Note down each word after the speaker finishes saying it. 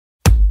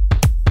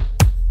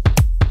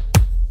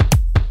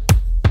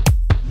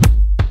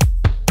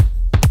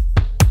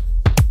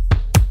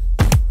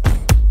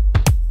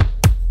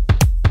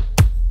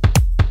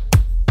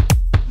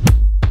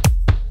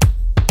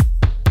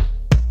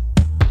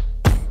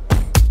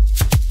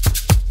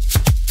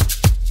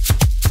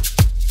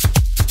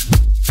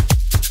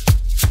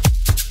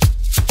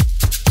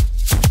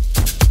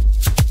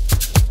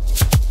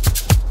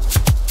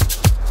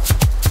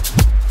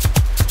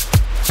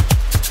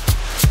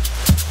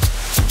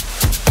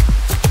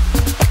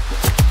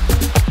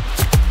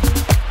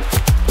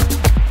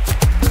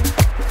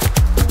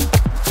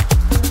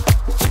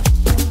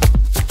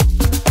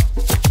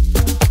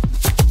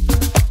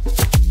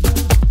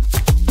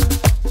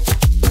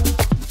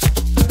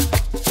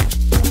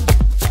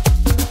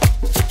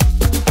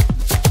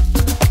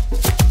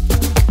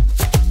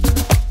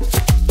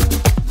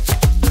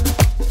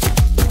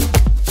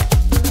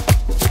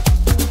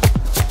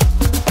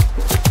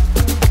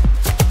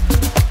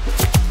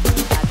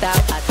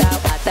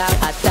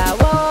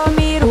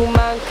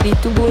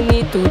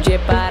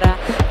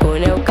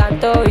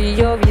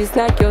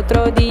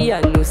outro dia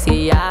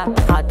anuncia.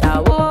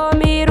 Atawo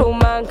mi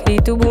roman,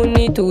 grito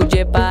bonito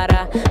de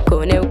para.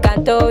 Quando eu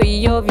canto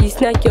e eu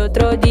visna que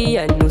outro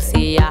dia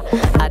anuncia.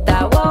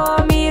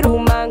 Atawo mi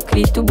roman,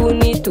 grito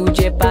bonito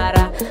de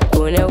para.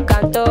 Quando eu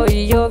canto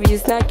e eu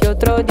visna que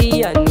outro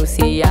dia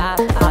anuncia.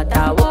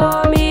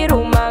 Atawo mi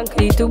roman,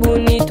 grito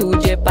bonito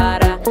de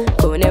para.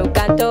 Quando eu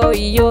canto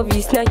e eu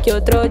visna que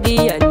outro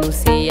dia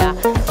anuncia.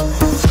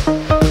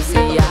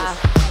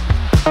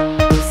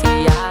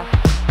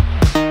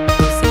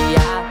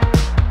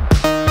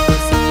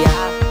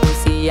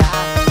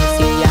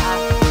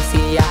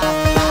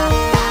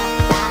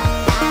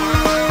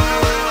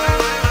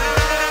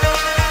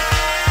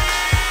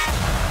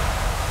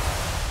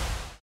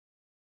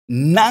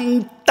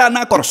 Nang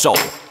Tanacorso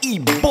y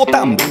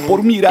votando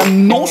por mira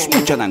nos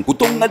muchanan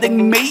kutonga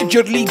den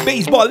Major League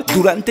Baseball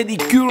durante the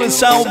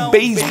Curacao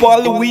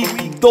Baseball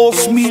Week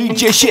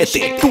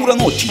 2017. Tura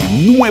noche,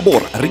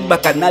 nuevo arriba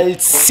canal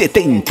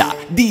 70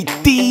 de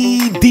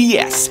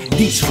TDS.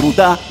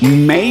 Disfruta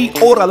meia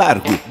hora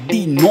largo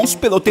de nos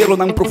pelotero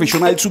nan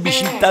profesional su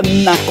visita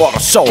na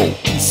Corso.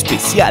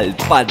 Especial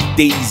para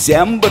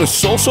dezembro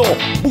soso.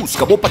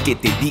 Busca o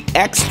paquete de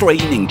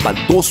X-Training para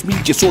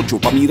 2018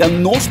 para mirar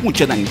nos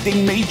muchanan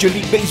den Major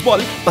League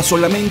Baseball para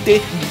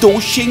solamente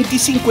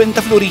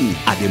 250 florín.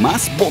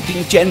 Además,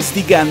 voting chance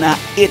de gana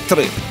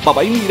E3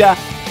 para mira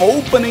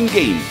Opening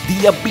Game,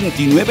 día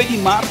 29 de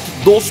marzo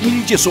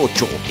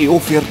 2018. E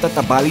oferta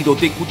está válido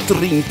de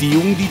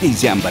 31 de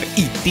diciembre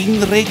y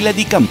tiene regla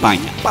de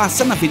campaña.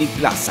 Pasa na Fini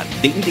Plaza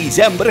de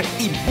diciembre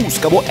y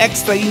busca o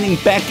Extra Inning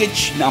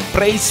Package na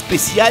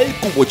pre-especial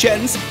cubo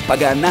chance para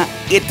ganar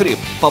E3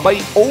 para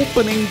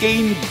Opening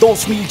Game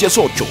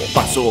 2018.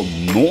 Paso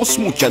nos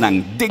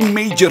muchanan de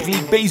Major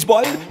League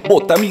Baseball,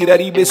 bota mirar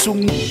y besum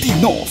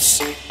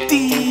dinos.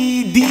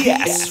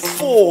 TDS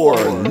for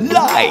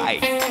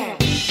Life.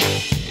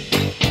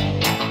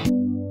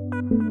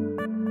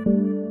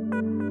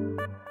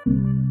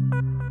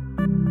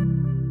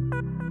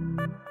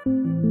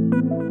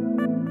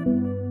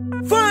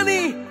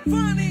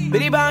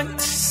 Bitty bang,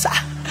 sa.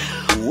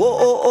 Oh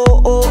oh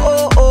oh oh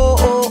oh oh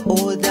oh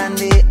oh,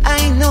 dande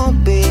ay no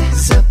be.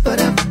 Sa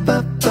para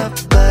pa pa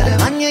para.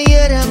 Mañana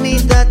era mi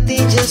dati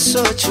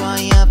jesocho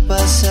aya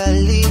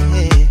pasali.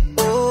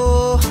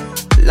 Oh,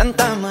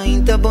 lantama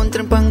inta bon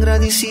trempang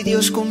gradisi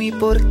Dios kumi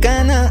por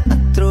cana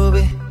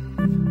atrove.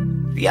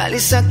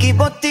 Realiza que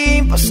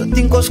botín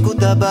pasatin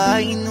coscuta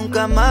y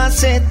nunca más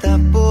se te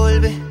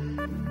vuelve.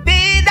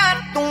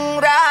 Vida un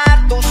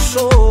rato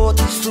so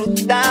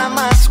disfruta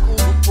más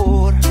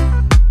por.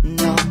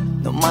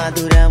 No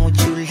madura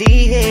mucho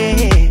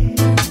lige.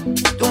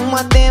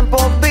 Toma tiempo,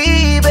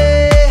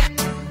 vive.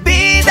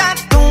 Vida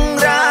un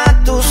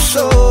rato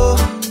so.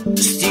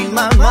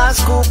 Estima más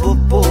cubo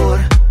por.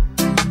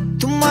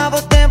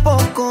 Tomaba tiempo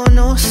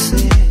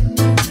conocer.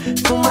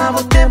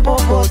 Tomaba tiempo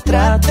por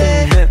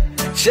tratar.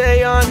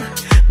 Cheyon,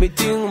 me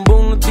tem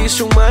bom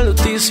notícia, uma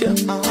notícia.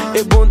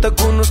 É bom tá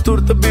com nos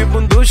turta,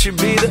 bebum duche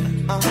vida.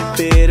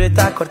 Pero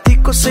tá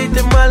cortico, sei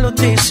de mal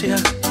notícia.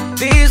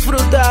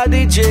 Disfrutar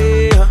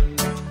DJ.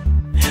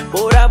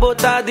 Pura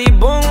botar de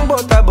bom,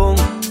 bota bom.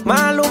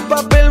 Malo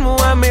papel,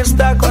 moame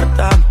está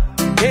cortado.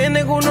 Que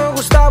nego no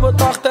gustavo,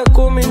 torta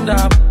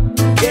comida.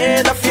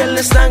 Queda fiel,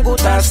 están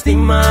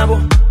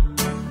estimado.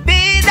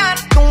 Vida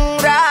un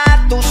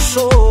rato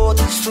so.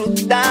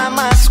 Disfruta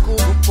más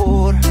cubo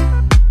por.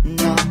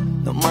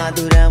 No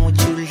madura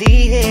mucho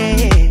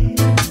lige.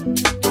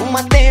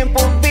 Toma tiempo,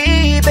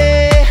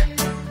 vive.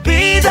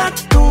 Vida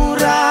un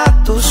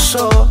rato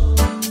so.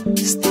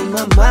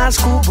 Estima más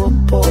cubo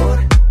por.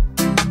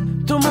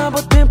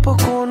 Tomava tempo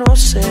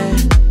conocer.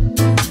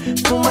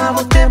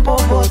 Tomaba tiempo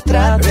por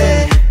tratar.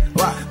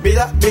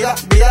 Vida, vida,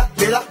 vida,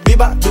 vida,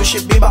 viva, duche,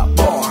 viva,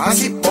 bom.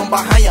 Así,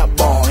 bomba, raia,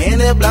 bom.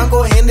 Rende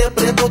blanco, rende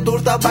preto,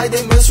 turta, vai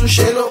de mesmo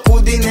cheiro. O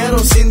dinheiro,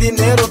 sem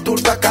dinheiro,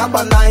 turta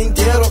acaba na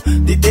inteiro.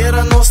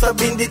 Diteira não está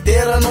bem,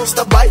 diteira não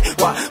está vai.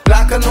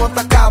 Placa não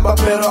tá acaba,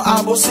 pero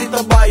a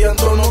bolsita vai.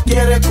 Então não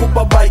quer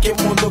culpa, vai. Que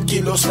mundo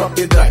quilos pra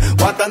pedrar.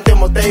 Watante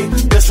motei,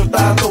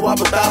 desfrutar, tô a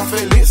botar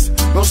feliz.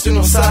 Nós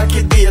não sabe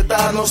que dia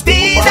tá, nós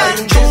temos vai.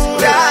 Vida um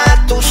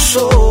rato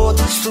só,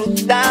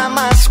 desfrutar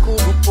mais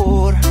cubo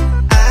por.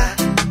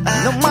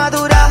 No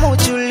madura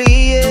mucho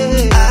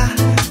líe.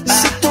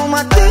 Si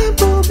toma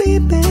tiempo,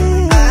 vive.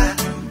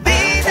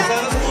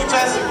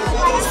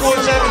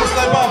 Escucha,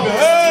 está papi.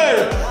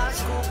 ¡Hey!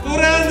 ¡Tú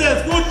grande,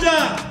 escucha!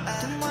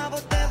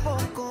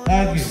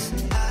 Aquí.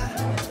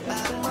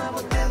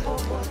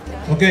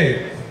 Ok,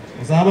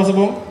 ¿estamos a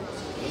bom?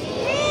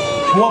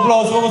 Un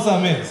aplauso para essa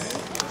mesa.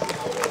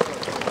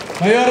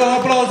 Maior um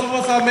aplauso para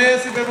essa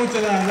mesa e para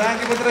muita dança.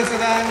 Aqui para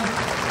trás.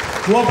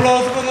 Um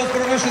aplauso para os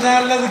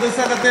profissionais que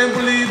estão tempo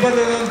livre,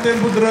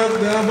 tempo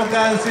drug, da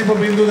vacância, para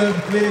vindo da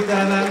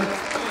clínica,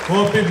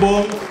 hopi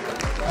bom.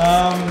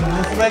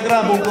 Nós vai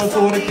gravar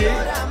coisa aqui.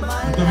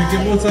 Então, me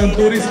quero mostrar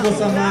turismo essa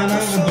semana,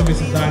 então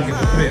visitar aqui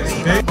para três,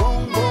 ok?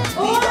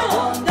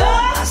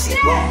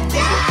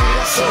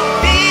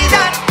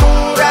 Vida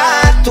un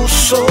rato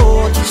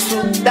so,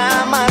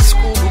 disfruta más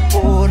cubo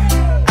por.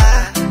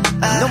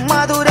 No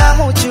madura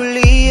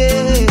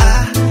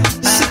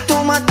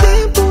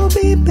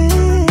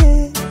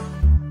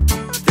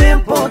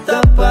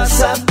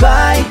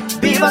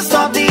viva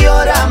stop de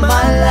hora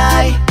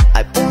malai.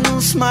 Ai pon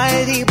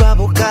smile di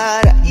babo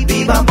cara.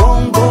 Viva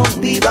bom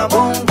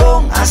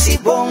bom, assim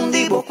bom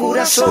de bo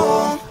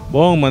coração.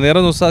 Bom,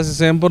 maneira nós fazemos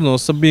sempre,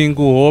 nós sabemos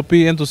que o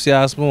hopi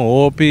entusiasmo,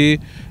 o hopi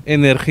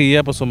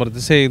energia para somar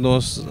de sei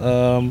nós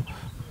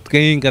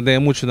quem cadê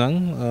muito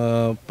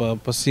não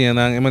para se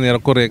de maneira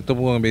correta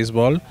para o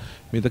beisebol.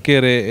 Me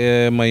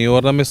quer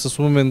maior, mas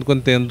estou muito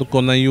contente com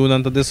a Yuna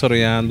está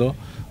desenvolvendo.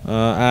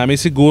 A mim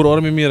seguro, ora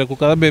me mira,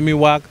 cada vez me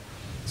wak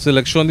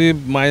seleção de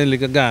Major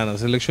League Gana,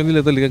 seleção de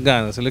Little League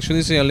Gana, seleção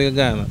de Senior League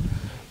Gana.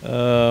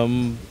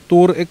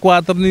 Tour é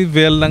 4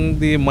 níveis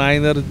de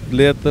minor,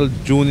 little,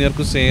 junior,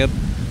 com senior.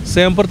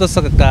 Sempre está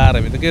saca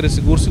cara, me quer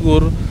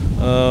seguro.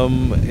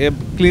 É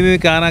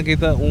clínica na que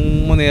tá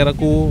maneira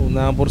que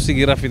na por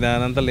seguir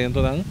afinar o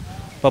talento não,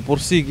 para por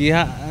seguir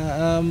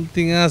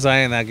tinha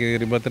zaina que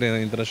riba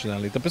treino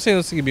internacional. Então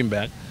pensei seguir bem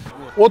back.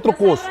 Outra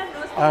coisa,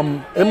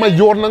 é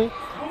maior não,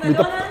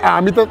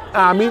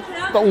 tá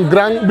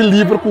grande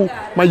believer que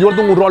maior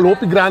de rol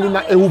hopi grande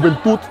na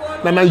juventude,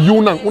 na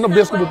Yunnan, uma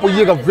vez que você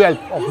chega velho,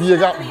 ou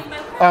chega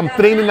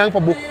treino não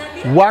para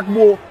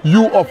wakbo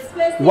you of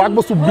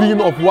wakbo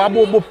sobrinho of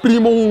wakbo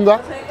primo unga,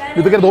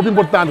 me quer muito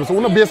importante.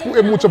 Uma vez que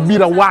é muito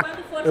bira wak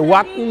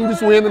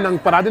disuene nang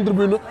parada em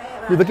tribuna,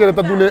 me quer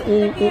estar dando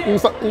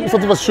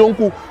satisfação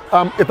que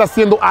está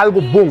sendo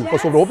algo bom, porque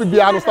sobre o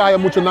biaro está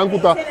muito não que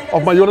tá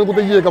of maior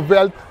que chega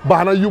velho,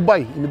 bahana you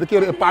bai, me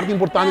quer é parte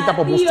importante tá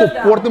para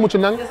suporte muito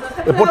não,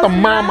 é porta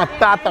mama,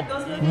 tata,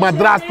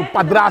 madrasto,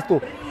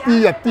 padrasto,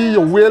 tia,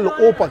 tio, abuelo,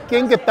 opa,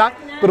 quem que tá,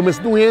 pero me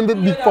estou indo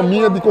de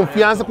família, de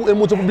confiança que é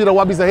muito para virar o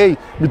abisa, hey,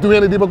 me estou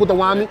indo de bacuta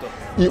wami,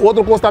 e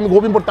outra coisa também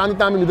muito importante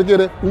também, me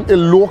quer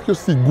elogio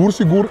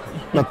seguro,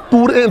 na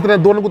tour é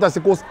treinador que está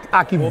se coisa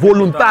aqui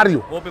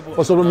voluntário,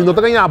 ou sobre mim não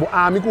está ganhando,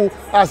 amigo,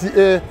 assim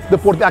é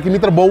deporte aqui me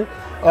trabalho,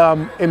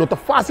 é não tá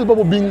fácil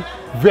para vir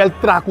velho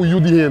traco e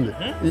o de rende,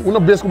 e uma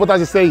vez que você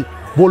está sei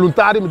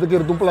voluntário, me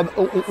quer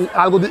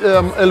algo de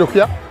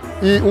elogiar.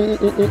 E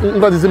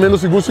agradecimento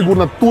seguro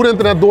na tour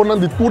treinador,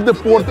 de tour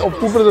deporte, ou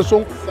tour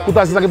federação, que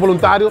está aqui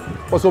voluntário,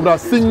 para sobre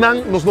assim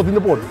nós não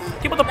temos deporte.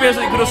 O que você pensa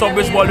de Curacao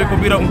Baseball Week, para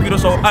virar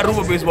Curacao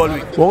Aruba Baseball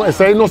Week? Bom,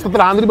 esse aí nós estamos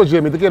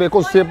trabalhando, me quer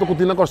conceito que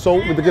tem Curacao,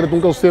 me quer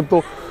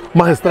conceito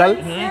magistral,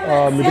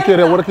 me quer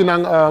agora que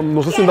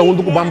nós estamos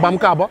junto com Bam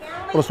Caba,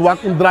 nós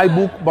vamos com dry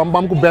book,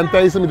 Bam com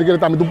Bentay, me quer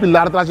também do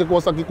pilar atrás de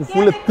coisa aqui com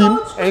full team,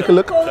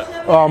 eigenlijk.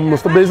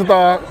 Nós também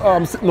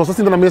nós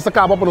estamos na mesa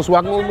Caba, para nós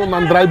vamos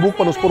com dry book,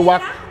 para nós por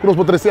nós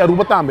podemos trazer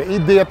Aruba também. A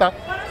ideia tá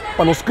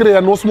para nós criar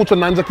nós muito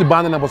nanja que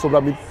banda na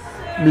sobre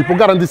me por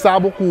garantir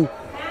que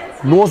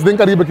nós dentro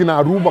Caribe aqui na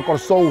Aruba,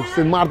 Curacao,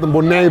 Saint Martin,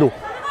 Bonaire,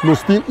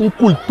 nós temos uma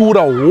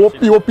cultura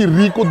hopi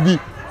rico de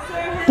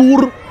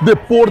tour,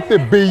 deporte,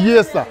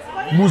 beleza,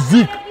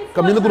 música.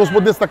 Caminho que nós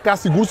podemos destacar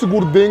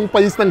seguro dentro de um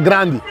país tão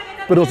grande.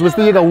 Mas nós temos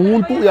que chegar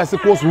junto e fazer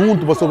coisas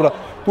junto para sobre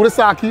tudo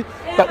isso aqui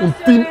tá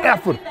team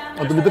effort.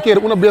 Então me quer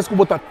uma vez que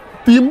botar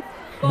team,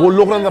 vou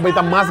lograr uma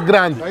baita mais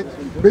grande.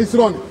 Base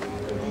running.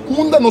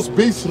 Quando nos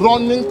base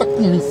running tá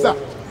começar.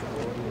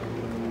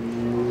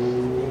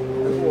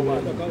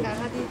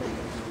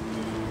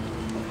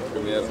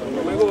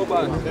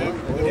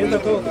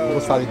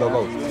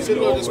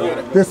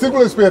 Tem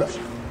círculo de espera,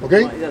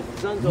 ok?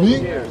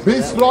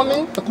 Base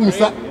running tá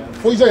começar.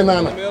 Foi já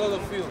enana.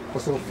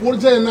 Se for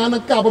já enana,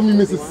 acaba me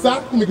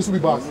necessário como é que subir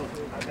base.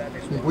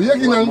 Não pode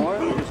aqui não.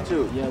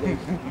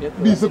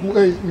 Bisa com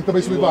ei, me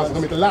também subir base,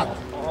 não me tá lá.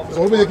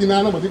 Só vai aqui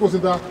nana, mas tem que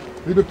concentrar,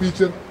 ribe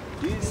pitcher,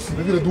 se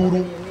tem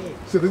duro,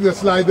 se tem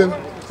slider,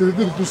 se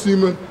tem por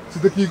cima, se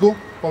tem kiko,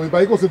 para me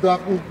vai concentrar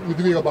com me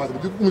tem a base.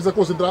 Eu começar a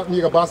concentrar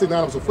minha base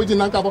nana, só foi de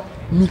nana acaba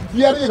me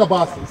quer a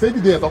base, sei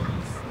de dentro.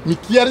 Me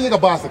quer a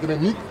base, que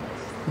me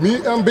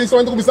base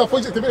running começar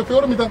foi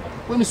pior me tá,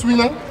 foi me swing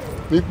não.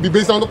 Me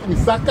pensando que me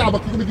sacava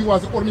aqui que me tinha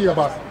por minha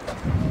base.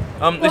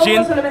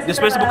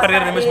 Depois da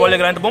carreira de beisebol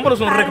grande, bom para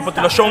nós uma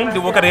recapitulação da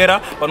boa carreira,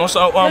 para nós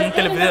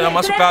televisão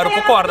mais caro,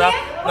 concorda?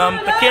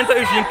 Tá quente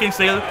é gente quem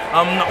sei,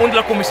 onde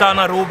ela começar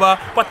na Aruba,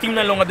 para time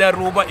na longa da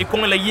Aruba e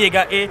como ela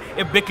chega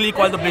é Beckley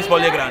qual do beisebol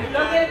grande.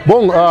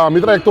 Bom,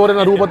 minha trajetória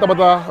na Aruba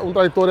estava uma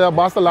trajetória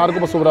bastante larga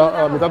para sobre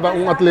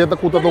me atleta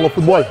que está no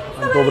futebol,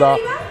 sobre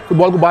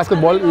futebol com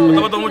basquetebol e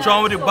estava muito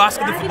chamado de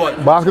basquete e futebol.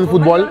 Basquete e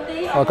futebol,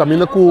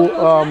 caminho com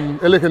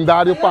é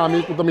legendário para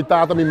mim, que também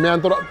tá também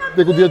mentor,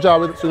 de que o dia já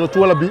o senhor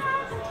Chualabi,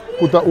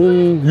 que tá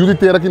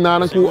juditeiro aqui na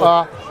que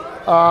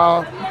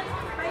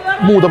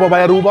muda para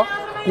Aruba,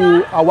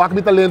 que a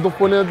wak talento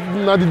foi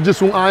na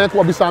direção área que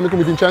o abisame que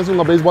me tem chance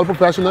um beisebol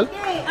profissional,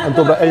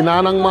 então aí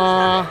na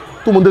uma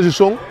tomou uma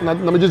decisão na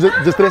minha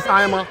destreza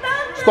área mas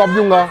stop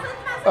de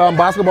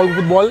basquetebol e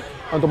futebol.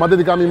 Então, eu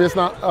dedicar me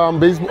mesmo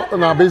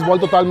na beisebol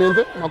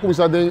totalmente. Eu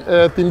comecei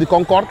a time de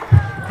Concord.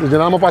 Eu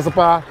já passa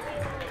para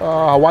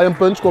Hawaiian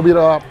Punch, que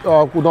vira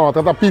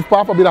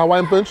pif-paf, para virar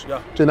Hawaiian Punch.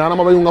 Eu já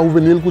vai uma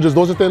juvenil com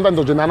 1270,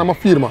 então eu já uma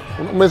firma.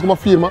 Mesmo uma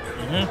firma.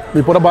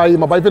 Eu por aí,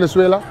 eu vai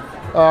Venezuela.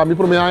 Eu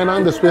primeiro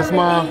ano, depois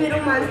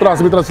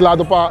me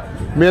translado para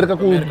América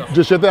com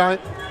 17 anos.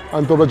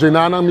 então para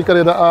treinar minha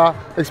carreira a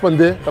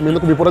expandir, também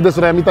comigo para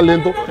descer meu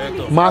talento,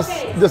 mas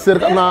de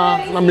cerca na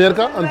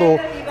América, então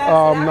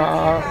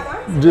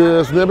de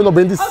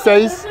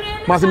 1996,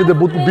 mas me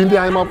debut com 20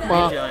 anos,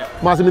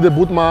 mas me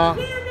debut mas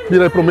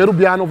virei primeiro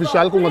piano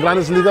oficial com as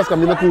grandes ligas,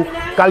 caminha com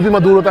Calvi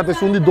Maduro, até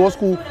de 2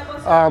 com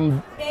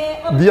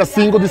dia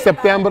 5 de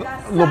setembro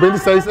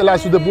 96, ele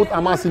fez o debut,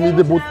 mas me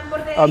debut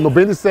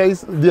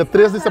 96, dia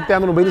 3 de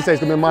setembro 96,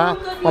 que me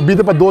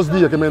vida para 2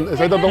 dias, que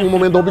esse é um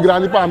momento muito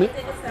grande para mim.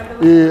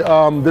 E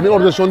de minha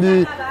organização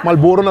de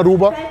Marlboro na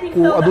Aruba,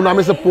 com a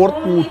Duname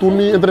Support, com o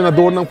turno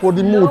treinador, não for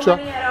de muita,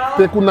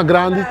 tem com na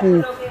grande,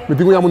 com me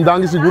tenho um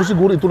mandangue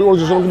seguro, e toda a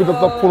organização que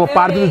está formando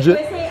parte do G,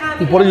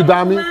 que pode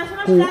ajudar-me,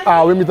 com a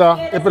AUE,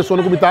 a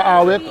pessoa que está a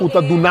AUE, que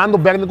está donando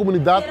bem na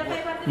comunidade,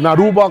 na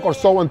Aruba,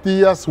 Curacao,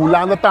 Antillas,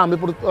 Holanda também,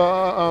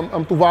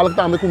 Tuvalu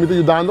também, que me está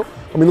ajudando,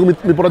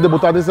 me pode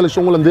debutar na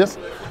seleção holandesa,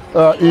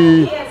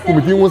 e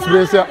me tenho uma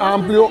experiência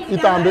ampla e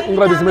também um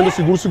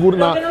agradecimento seguro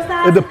na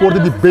deporte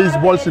de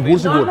beisebol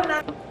seguro.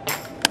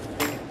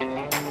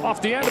 Off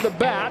the end of the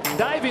bat,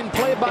 diving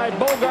play by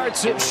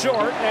Bogarts at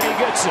short, and he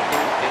gets it.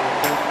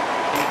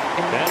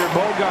 Xander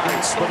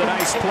Bogarts with a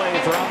nice play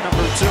for out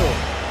number 2.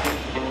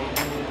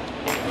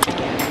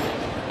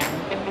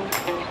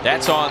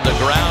 That's on the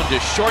ground to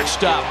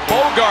shortstop.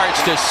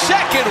 Bogarts to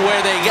second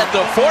where they get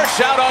the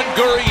force out on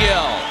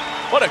Gurriel.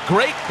 What a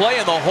great play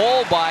in the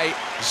hole by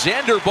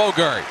Xander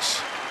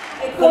Bogarts.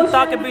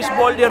 Contato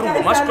beisebol de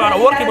rua, mas claro,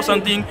 agora que você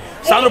tem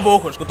Sandro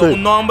Bogarts, que tem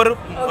número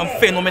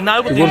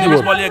fenomenal que tem de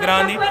beisebol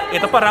grande, e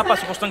tá para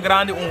rapaz que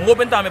grande,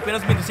 jovem também,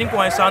 apenas 25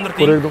 anos, Sandro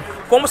tem.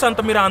 Como você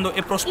está mirando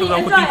e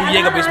prosperando que tem que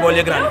chegar beisebol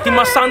grande? Tem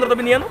mais Sandro da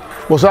menino?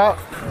 Você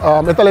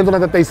é talento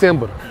na até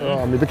sempre.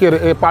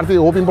 É parte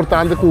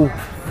importante que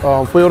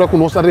foi hora que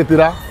nós a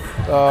retirar,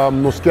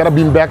 nós quer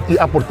vir back e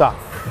aportar.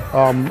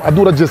 A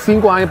dura de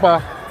 5 anos para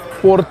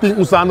por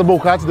um Sandro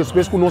Bogarts,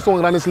 depois que nós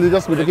somos grandes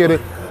ligas, porque quer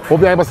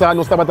obviamente nós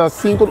estamos a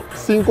 5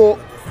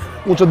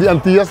 muitos de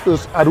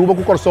Antillas, Aruba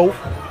com Curacao,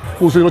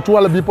 o senhor Chua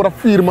ali por a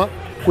firma,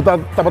 que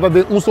estava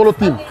de um solo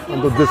time.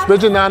 Então depois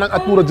de nada, a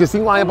dura de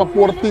 5 anos para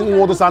por um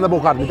outro Sandro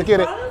Bogarts, porque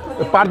quer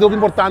parte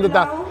importante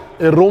da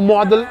role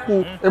model,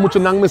 que é muito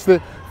nang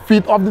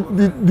feed off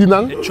de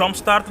nang. Jump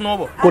start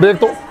novo.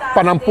 Correto,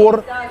 para não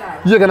por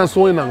chegar na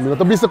sonho nang.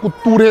 Então bisa que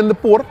tu rende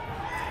por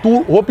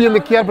tu hopi ainda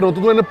quer, mas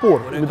tu não é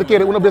por. Então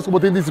quer uma vez que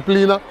você tem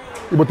disciplina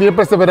e você tem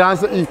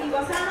perseverança e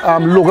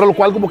lograr o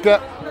qual como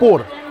quer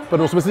por.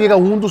 Mas se você chega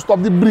juntos,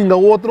 stop de brincar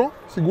outro,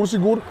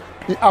 seguro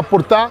e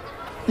aportar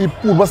e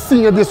por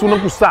vacina de isso não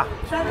custa.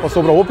 Ou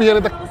sobre a hopi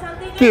ainda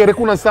quer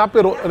conhecer,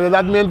 mas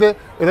realmente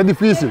é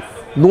difícil.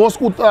 Nós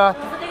que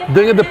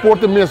dentro do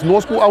deporte mesmo,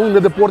 nós que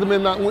ainda deporte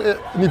mesmo na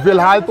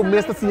nível alto, mesmo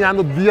está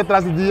ensinando dia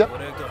atrás de dia.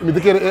 Me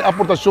quer a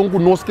aportação que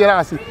nós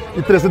queremos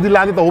e trazer de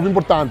lá é muito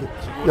importante.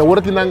 E agora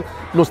que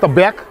nós está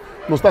back,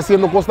 nós está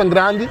sendo uma coisa tão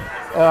grande,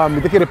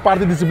 me quer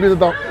parte da disciplina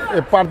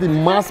é parte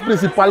mais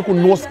principal que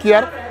nós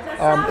quer.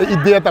 A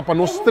ideia para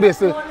nós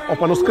trazer ou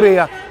para nós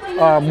criar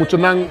muito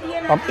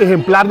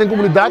exemplar na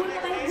comunidade.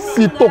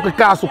 Se toca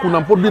caso que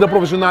não pode virar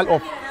profissional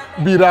ou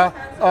virar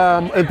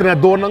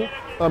treinador,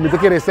 me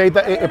quer receita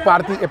é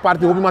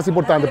parte mais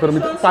importante.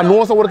 Para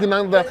nós agora que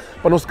não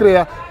para nós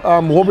criar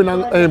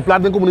exemplar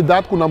na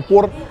comunidade que não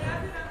pode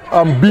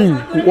bem,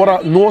 agora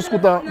nós que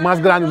está mais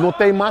grande, não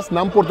tem mais,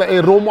 não importa, é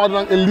role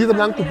model, é líder,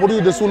 não que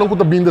pode isso não que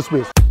está bem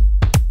depois.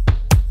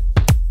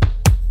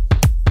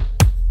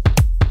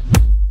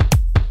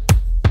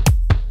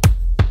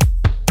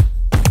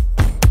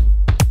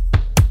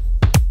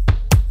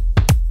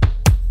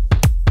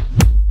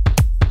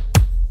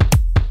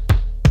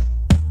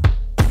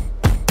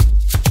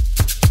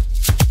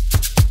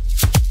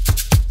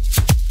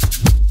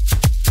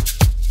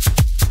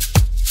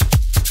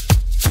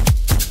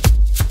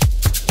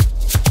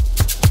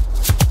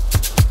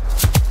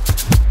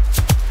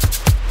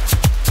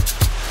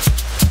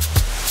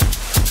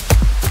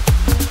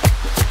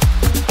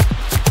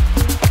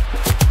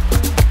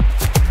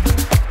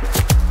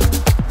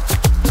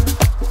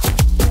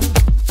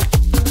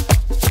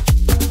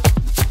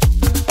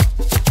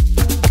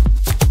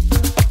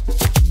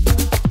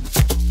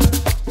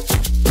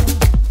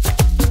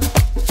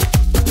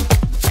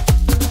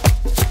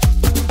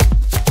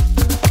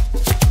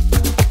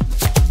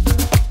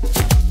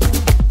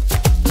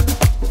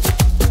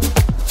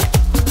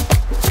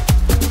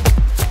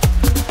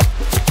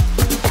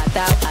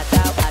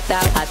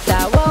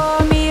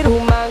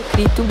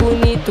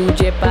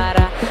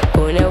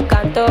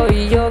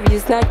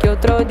 Que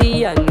outro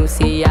dia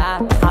anuncia.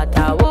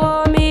 Até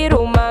o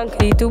miro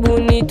mancrito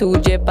bonito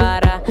de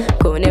para.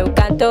 Quando eu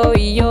canto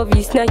e eu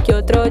visna que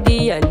outro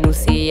dia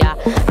anuncia.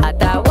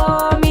 Até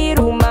o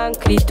miro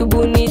mancrito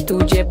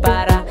bonito de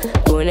para.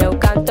 Quando eu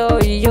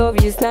canto e eu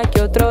visna que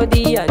outro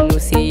dia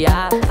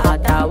anuncia.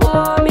 Até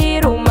o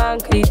miro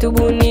mancrito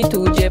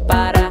bonito de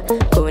para.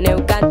 Quando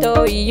eu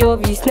canto e eu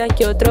visna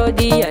que outro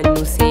dia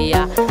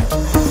anuncia.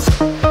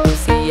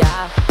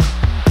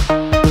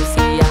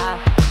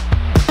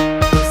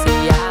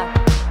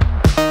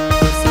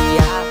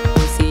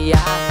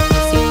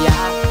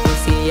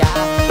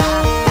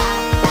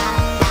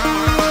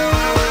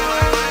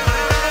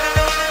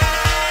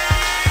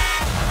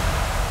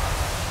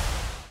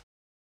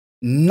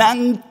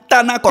 Nang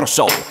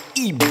Tanacorso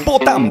y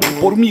votando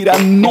por mira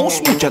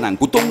nos muchanan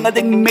kutonga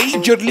de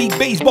Major League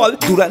Baseball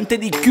durante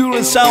the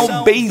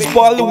Curacao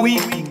Baseball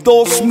Week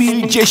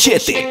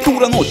 2017.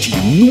 Tura noche,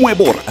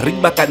 9 horas,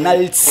 arriba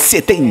canal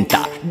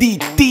 70 de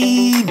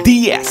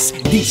TDS.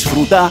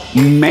 Disfruta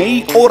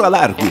meia hora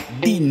largo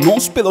de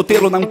nos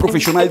pelotero nan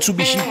profesional su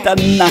visita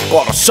na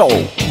Corso.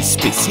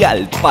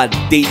 Especial para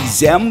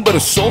dezembro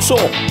soso.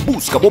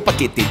 Busca o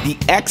paquete de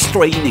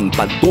X-Training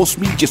para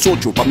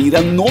 2018 para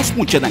mirar nos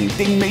muchanan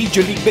de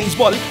Major League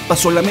Baseball para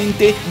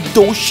solamente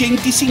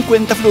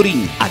 250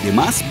 florín.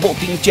 Además,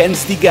 voting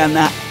chance de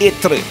gana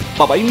E3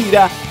 para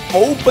mira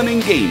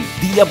Opening Game,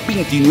 dia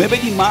 29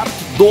 de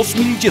março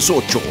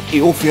 2018.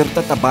 E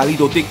oferta está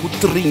válido de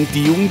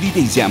 31 de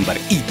dezembro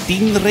e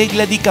tem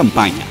regra de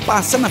campanha.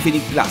 Passa na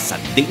Feliz Plaza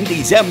de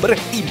dezembro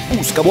e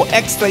busca o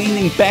Extra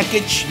Inning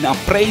Package na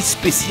preço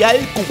especial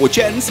com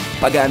chance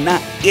para ganhar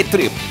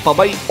E3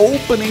 para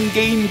Opening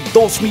Game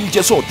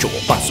 2018.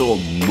 Passou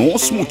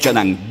nos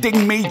muchanan de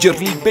Major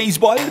League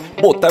Baseball,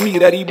 bota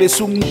mirar e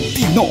besum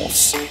de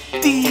nos.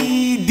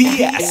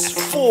 TDS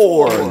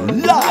for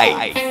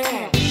Life.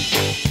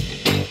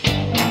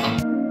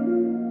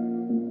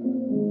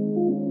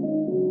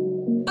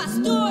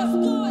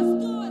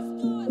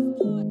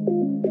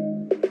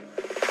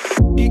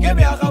 Ike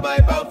viaja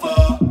vai pa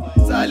fo,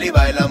 sali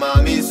baila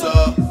mami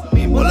so,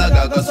 mi mola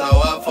gago sa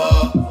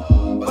wafo,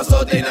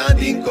 paso te na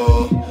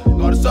dinko,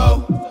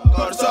 corso,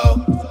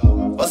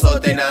 paso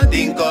te na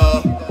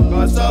dinko,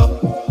 corso,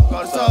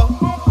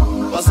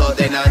 paso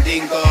te na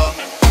dinko.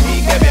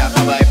 Ike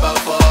viaja vai pa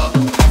fo,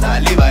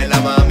 sali baila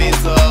mami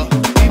so,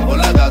 mi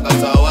mola gago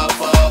sa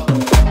wafo,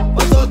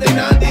 paso te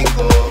na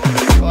dinko,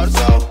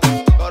 corso,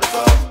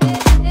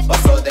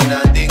 paso te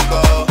na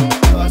dinko.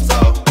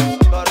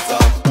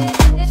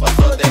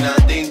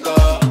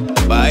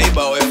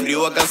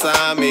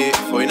 Kasami,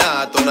 foi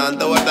na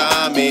tonanta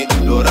watami,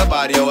 lora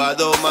pario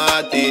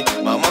adomati,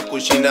 mama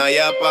kushina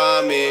ya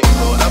pami,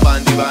 lora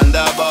bandi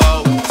banda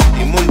bau,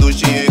 imundu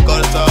shi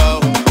corso,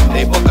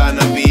 dei boca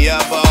na pia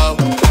bau,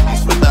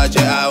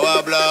 disfrutace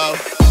agua blau,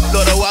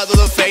 lora wado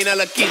do feina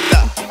la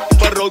quita,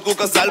 parro cu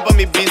casal pa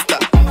mi vista,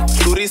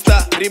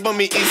 turista riba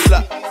mi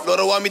isla,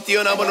 lora wa mi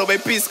tio na bono bei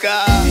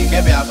pisca, y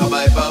que viaja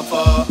vai pa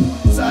fo,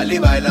 sali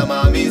baila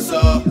mami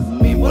so,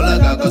 mi mola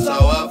gago sa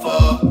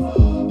wafo.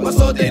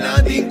 Paso te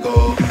na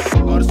dinko,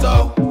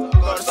 corso,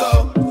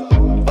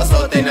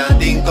 paso te na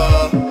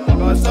dinko,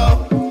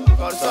 corso,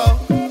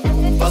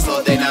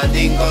 paso te na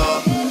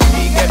dinko.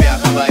 Y que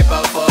viaja vai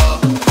pa fo,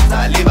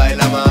 sali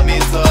baila mami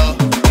so,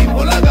 mi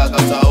mola gaga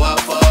sa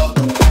wafo,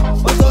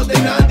 paso te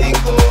na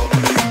dinko,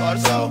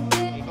 corso.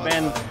 Ik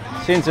ben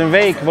sinds een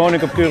week woon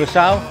ik op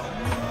Curaçao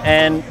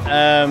en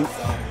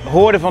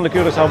hoorde van de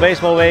Curaçao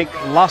Baseball Week,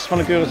 las van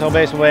de Curaçao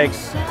Baseball Week,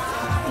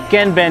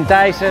 ken Ben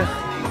Thijssen,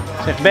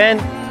 zeg Ben,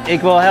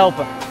 ik wil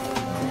helpen.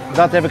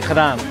 Dat heb ik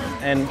gedaan.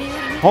 En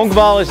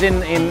honkbal is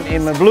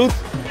in mijn bloed.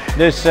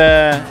 Dus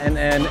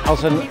en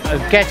als een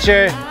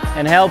catcher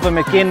en helpen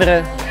met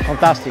kinderen,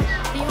 fantastisch.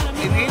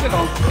 In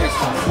Nederland is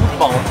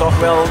voetbal toch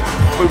wel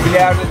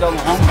populairder dan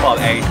handbal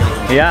eigenlijk.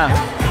 Ja.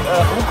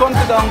 Hoe komt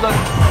het dan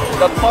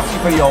dat passie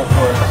van jou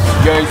voor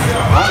juist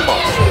handbal?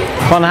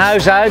 Van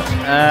huis uit.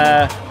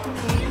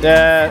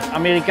 De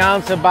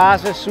Amerikaanse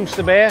basis,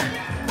 Soesterberg.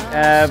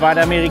 Waar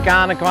de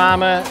Amerikanen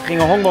kwamen,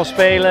 gingen honkbal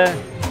spelen.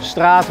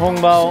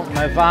 Straathonkbal,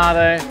 mijn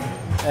vader,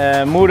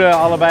 moeder,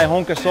 allebei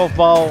honk- en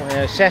softbal,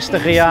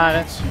 60er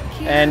jaren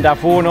en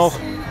daarvoor nog.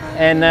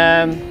 En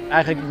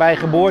eigenlijk bij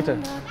geboorte,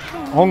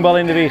 honkbal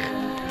in de wieg.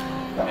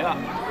 Ja,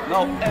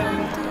 nou,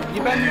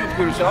 je bent nu op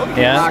Curaçao,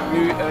 je ja. maakt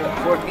nu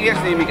voor het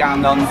eerst neem ik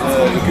aan dan de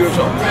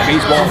Curaçao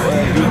baseball,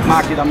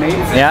 maak je dan mee?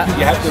 Ja.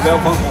 Je hebt er wel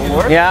van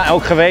gehoord? Ja,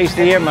 ook geweest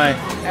hier, maar...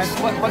 En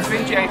wat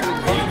vind je eigenlijk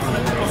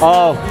van?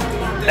 Oh,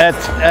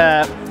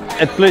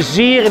 het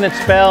plezier in het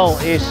spel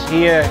is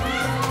hier,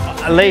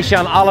 lees je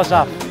aan alles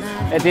af.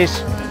 Het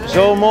is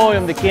zo mooi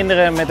om de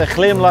kinderen met een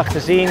glimlach te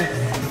zien.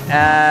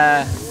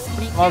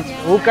 Want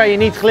hoe kan je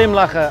niet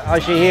glimlachen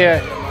als je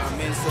hier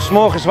 's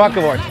morgens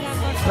wakker wordt?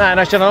 Nou, en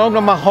als je dan ook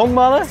nog mag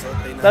honkballen,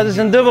 dat is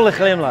een dubbele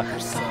glimlach.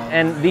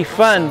 En die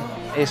fun,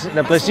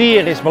 de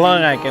plezier is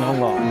belangrijk in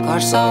honkbal.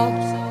 Corso,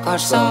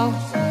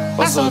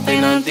 paso te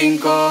na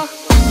dinko,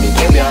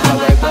 ike viaja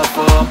vai pa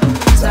fo,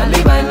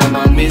 sali baila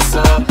mami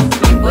so,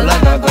 mi mola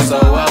gago sa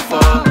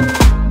wafo,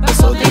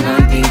 paso te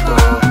na dinko,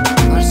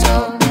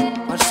 corso,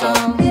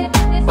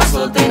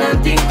 paso te na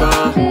dinko,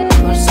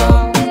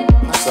 corso,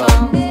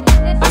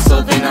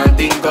 paso te na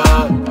dinko,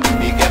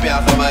 ike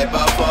viaja vai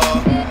pa fo,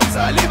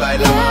 sali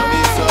baila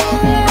mami so,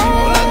 mi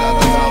mola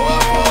gago sa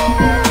wafo,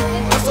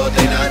 paso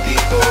te na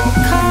dinko,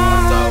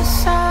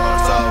 corso,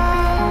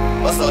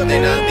 paso te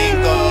na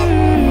dinko,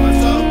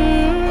 corso,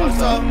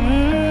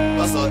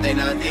 paso te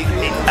na dinko.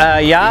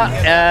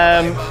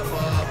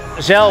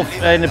 Zelf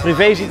in de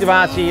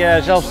privésituatie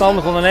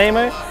zelfstandig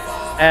ondernemer.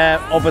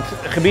 Op het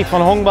gebied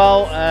van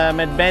honkbal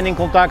met Ben in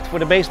contact voor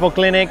de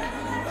baseballclinic.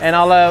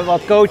 En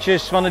wat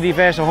coaches van de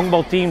diverse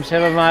honkbalteams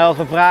hebben mij al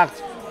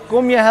gevraagd: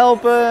 kom je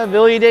helpen?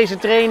 Wil je deze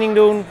training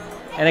doen?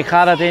 En ik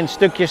ga dat in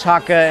stukjes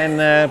hakken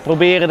en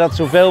proberen dat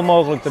zoveel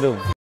mogelijk te doen.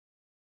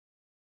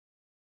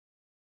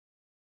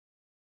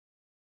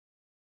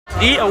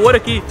 E agora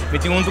aqui, eu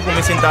tenho um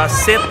documento a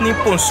 7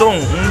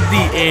 ponções,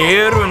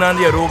 dinheiro na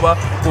Aruba,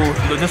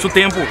 por nesse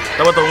tempo,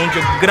 estava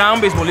um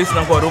grande beisbolista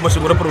na Aruba,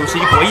 segura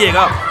produzir, pode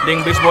chegar,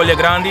 tem beisebol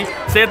grande,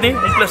 7,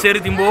 prazer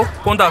e tempo,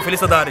 conta,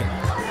 felicidade.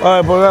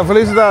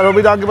 Felicidade,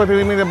 obrigado por ter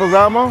vindo no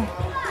programa.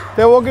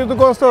 Tem o que tu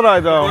gostou,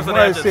 right?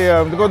 Mas sim,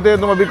 estou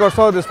contente de me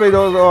gostar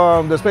despeito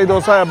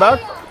do saia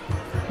back.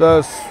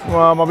 Dus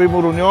maar we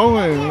hebben reunião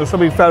e nós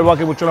sabemos que vai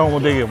muito lá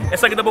onde é.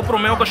 Essa aqui tá para o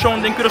meu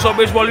cachorro tem Curacao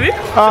Baseball Week?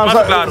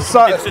 Mas claro,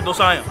 tem 2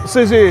 anos.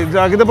 Sim,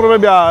 aqui tem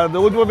problema. O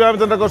último ano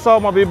tenta gostar,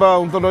 mas vive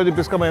torneio de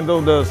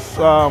pescamento. Dus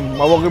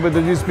agora que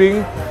tem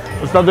spring,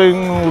 está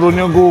em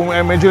reunião com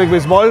a Major League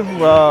Baseball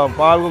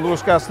para algo que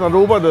os caras na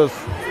Aruba. Dus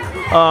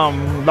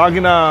daqui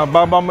na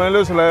Bamba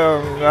Melos,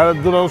 ela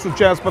deu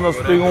sucesso para nós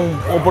ter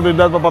uma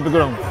oportunidade para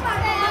participar.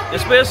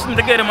 Depois, não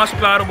quer mais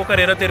claro a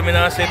carreira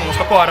terminar, se não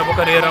está claro a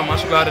carreira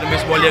mais claro de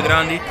beisebol é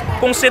grande.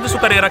 Com cedo sua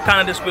carreira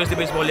cana depois de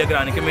beisebol é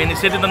grande, que me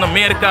cedo na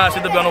América,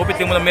 cedo bem no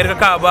tem na América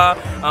acaba,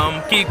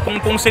 que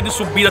com cedo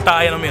subida tá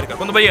aí na América.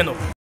 Quando vai indo?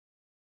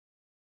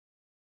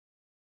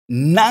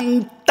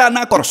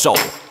 Nantana Corso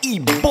y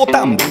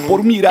votando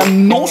por mira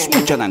nos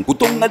muchanan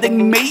kutonga de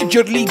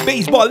Major League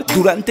Baseball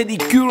durante the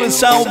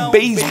Curacao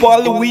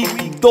Baseball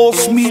Week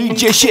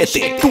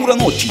 2017. Tura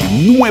noche,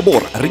 9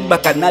 horas, arriba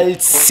canal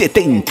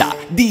 70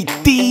 de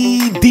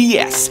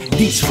TDS.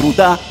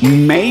 Disfruta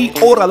meia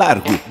hora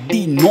largo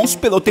de nos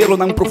pelotero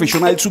nan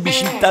profissional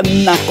subisita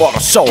na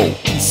Corso.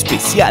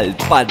 Especial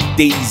para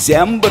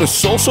dezembro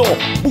soso.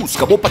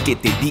 Busca o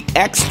paquete de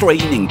extra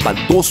inning para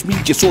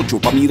 2018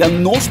 para mira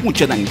nos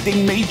muchanan de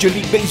Major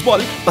League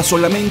Baseball para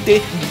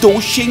solamente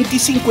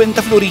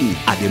 250 florín.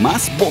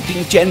 Además,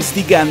 voting chance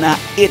de gana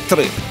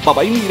E3.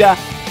 Para mira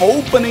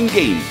Opening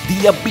Game,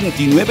 dia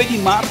 29 de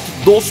março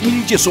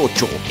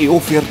 2018. E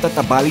oferta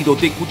está válido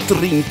até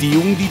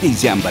 31 de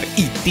dezembro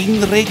e tem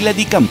regra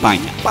de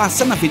campanha.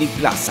 Passa na Finic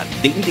Plaza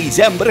de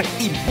dezembro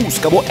e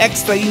busca o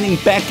Extra Inning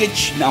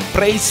Package na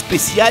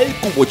pré-especial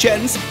Cubo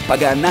Chance para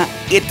ganhar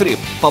E3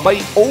 para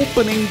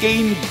Opening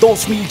Game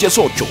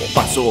 2018.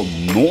 Passou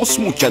nos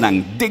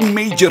muchanan de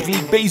Major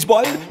League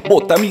Baseball,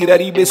 bota mira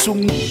ribesum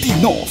de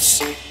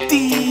nos.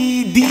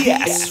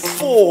 TDS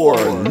for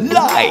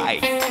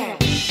Life.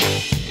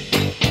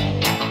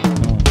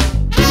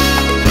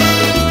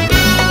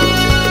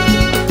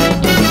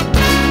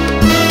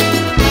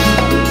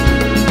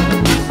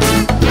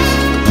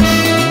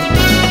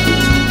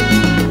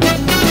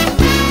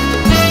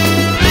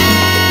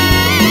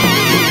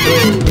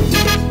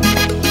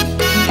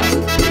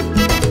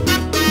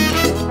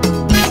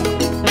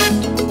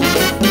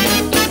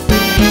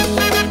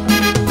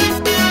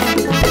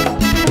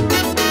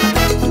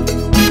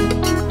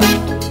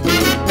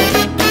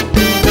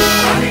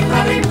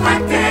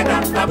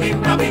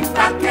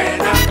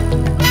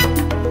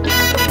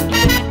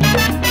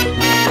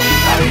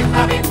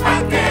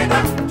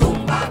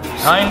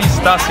 Ainda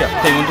Estácia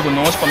tem um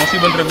conosco para nós ir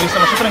uma entrevista,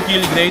 mas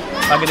tranquilo e direito.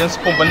 Aqui dentro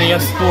da companhia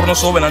de turno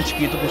sobre a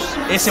chiquito,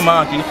 esse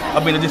man aqui, a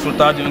bem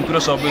desfrutar de um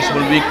Curacao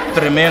Baseball Week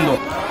tremendo.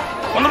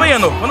 Quando vai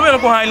indo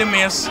com o Haile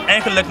mês,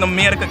 eigenlijk na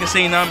América que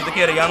sei não, que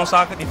era já não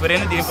saca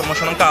diferente de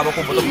informação não acaba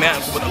com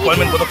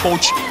atualmente o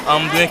coach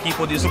do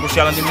equipe de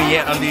social de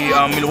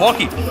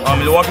Milwaukee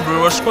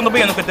Brewers. Quando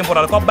vai indo com a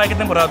temporada, qual vai que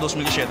temporada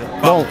 2017?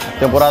 Bom,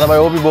 temporada vai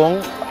bom,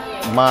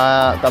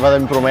 mas estava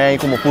me prometendo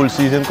como full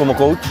season como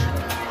coach.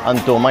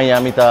 Então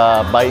Miami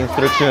tá by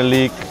Instructional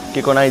League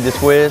que com aí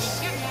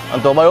depois.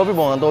 Então vai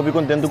bom, então eu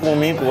contente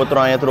comigo, outro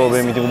ano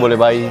trove, me tenho que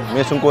vai,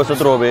 mesmo coisa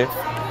trove.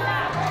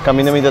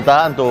 Caminho me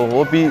tá, então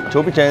hopi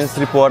chance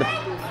report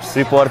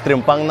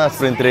trempang na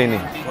sprint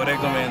training.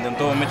 Corretamente.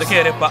 Então me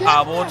quer para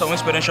a uma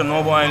experiência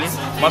nova ali,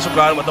 mas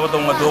claro, batava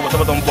um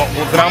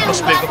grande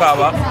prospecto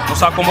acaba, não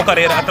sabe como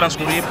carreira a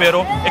transcorrer,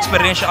 pero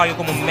experiência aí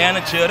como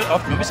manager,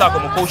 ou me sabe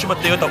como coach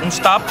bateu um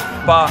staff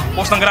para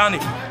postar grande.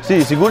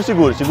 Sim,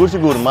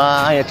 seguro,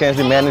 mas há chance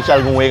de manage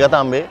algum wega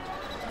também,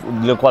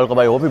 o qual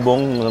vai bom,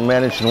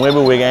 manage não é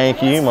o wega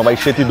aqui, mas vai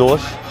 7-2.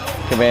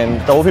 Que vem,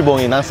 tá bom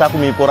e não sabe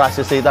como por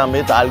acessar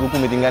também, tá algo que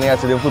me tem ganhar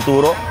no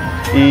futuro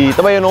e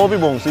também não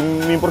bom, sim,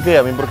 me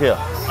porquê.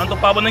 Então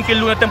Pablo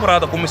naquele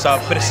temporada começar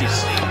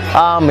preciso.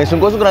 Mas são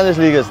coisas grandes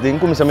ligas, tem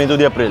começamento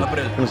de abril.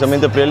 Começamento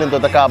de abril então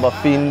acaba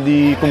fim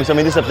de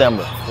começamento de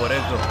setembro.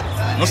 Correto.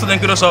 Nós temos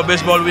que usar o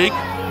Baseball Week.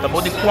 Tá bom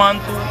de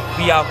quanto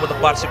viaja para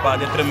participar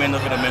de tremendo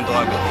evento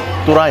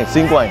aqui?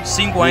 5 anos.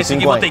 5 anos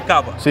que você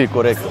acaba. Sim,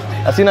 correto.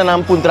 Assim não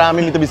encontrar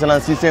me também em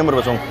setembro,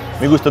 mas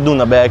me gusta de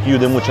uma back e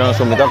de muito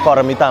não me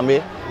agora me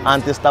também.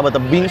 Antes estava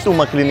bem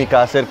uma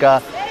clínica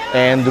cerca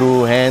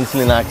Andrew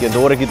Hensley na que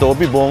dora que tô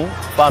bom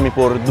para me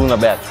por de uma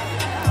back.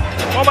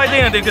 Mas vai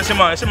dentro de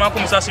semana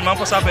começar a semana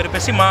passar para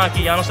semana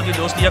que já não sei de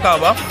 2 dias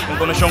acaba,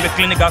 então nós chamamos de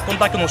clínica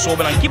contar que não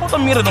soube não, que bota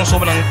mira não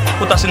soube não,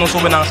 contar se não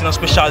soube não, se não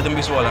especial de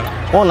visual.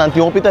 Oh, não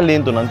tem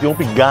talento, não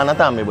tem gana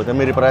também, bota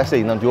mira para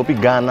sei, não tem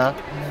gana,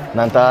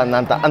 não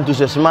tá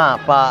entusiasma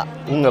para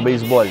um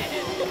beisebol.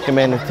 Que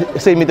men,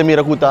 sei me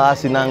mira cuta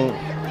assim não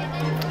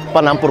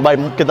para não por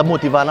baixo, que tá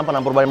motivando para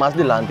não por baixo mais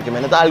adiante, que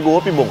é algo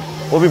opi bom.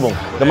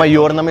 Da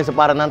maior na mesa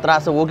para não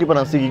traça o que para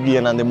não seguir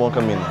guiando no bom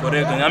caminho.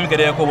 Correto, eu me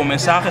queria como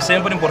mensagem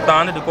sempre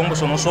importante de como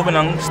você não soube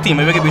não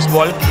estima o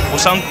beisebol,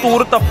 você não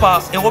turta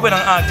para eu vou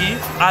aqui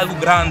algo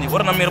grande,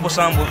 agora na mira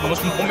você não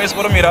começa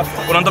por mira,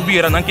 quando anda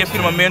bira, não quer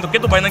firmamento, que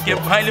tu vai não quer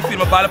ele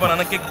firma bala para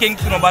não quer quem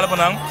firma bala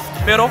para não,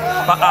 pero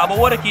para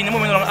agora aqui no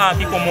momento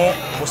aqui como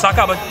você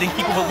acaba tem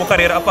que com a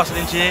carreira a passar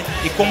dentro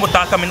e como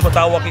tá caminho para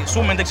tá aqui,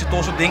 sumamente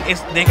exitoso tem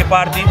que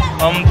parte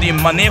de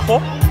manejo.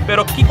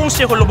 Pero que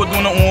conselho lobo de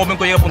um homem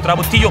que chega para um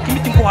trabalho, tio, que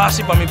me tem que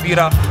para me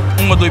virar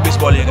ou dois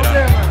beisebol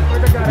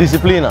grande?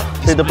 Disciplina.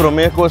 Você te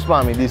promete coisa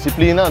para mim.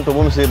 Disciplina, então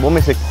vamos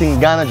ser tem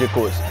ganas de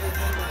coisa.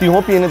 Tem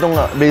opinião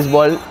de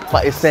beisebol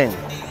para essência.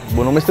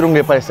 Bom, não me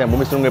estrungue para essência,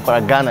 vamos estrungue para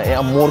gana. É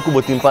amor que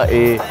eu tenho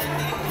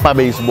para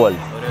beisebol.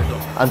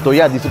 Então,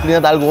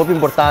 disciplina é algo muito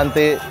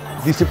importante.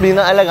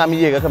 Disciplina é legal me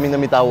chega caminho da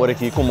minha hora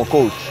aqui como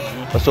coach.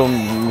 So,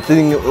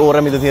 tem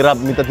hora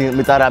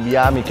me tá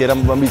rabiar, me queira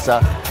bisa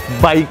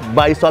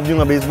vai só de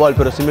uma beisebol,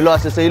 pero se me lo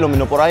hace sair, me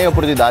não por aí a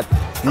oportunidade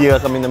de ir a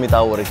caminho da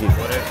minha hora aqui.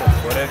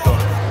 Correto.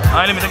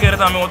 Aí me queria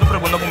também outra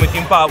pergunta como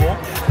tem Pavo,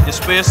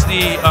 depois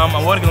de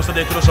agora que nós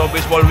estamos de Curacao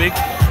Baseball Week,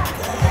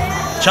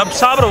 já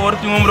sabe agora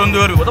que um homem de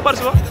ouro, você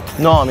participa?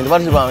 Não, me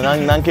participa,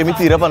 não quer me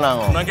tirar para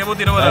não. Não quer me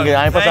tirar para não.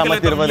 Não passar me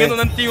tirar para não.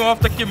 Não tem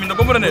off aqui, não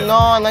compreende?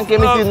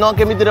 Não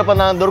quer me tirar para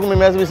não. Dor com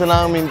mesmo isso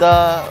não, me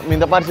tá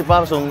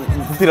participar, só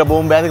tira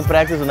bom batting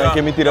practice, não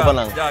quer me tirar para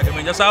não.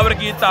 Já sabe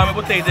que tá me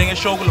botei tem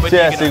show que vai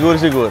ter.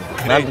 Seguro.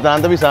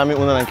 Não bisa me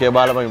não quer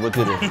bala para me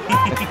botar.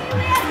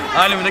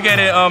 Ali me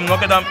querer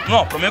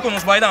não, para mim que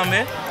nós vai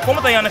também. Como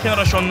está a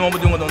geração nova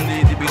de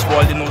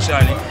beisebol de nosso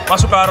ali?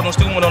 Mas o cara nós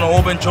temos um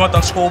open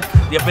Jonathan Scope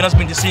de apenas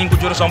 25,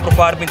 geração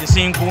Profar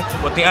 25,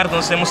 tem arte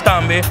nós temos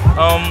também.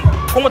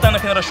 Como está a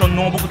geração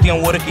nova que tem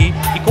agora aqui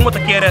e como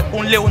está querer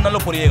leu na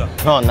loporiega?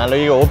 Não, na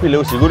leu opi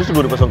leu seguro,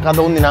 porque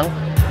cada de nós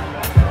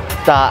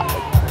tá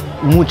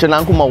muito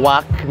não como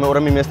wak, mas agora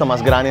me está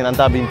mais grande, não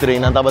está bem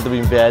treino, não está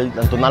bem velho,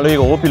 então na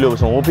leu opi leu,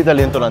 são opi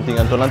talento não tem,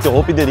 então não tem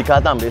opi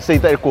dedicado também,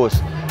 aceita é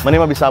coisa. Mas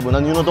nem bisabo,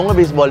 não tenho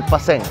beisebol para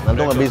sem, não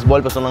tenho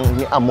beisebol para não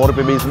amor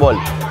para beisebol,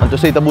 então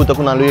sei tabuta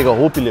com na liga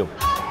hopileu.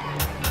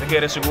 Se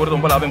quer seguro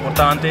uma palavra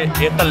importante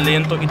é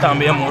talento e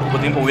também amor que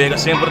tempo vega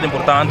sempre é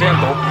importante,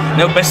 então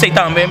eu pensei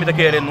também me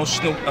querer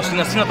nós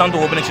assim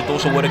tanto open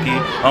exitoso agora aqui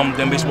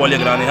tem beisebol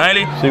grande,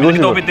 aí seguro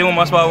que obtemos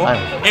mais para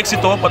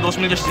éxito para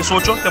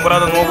 2018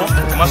 temporada nova,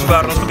 mais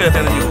lugar nós porque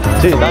atende.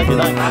 Sim, danke.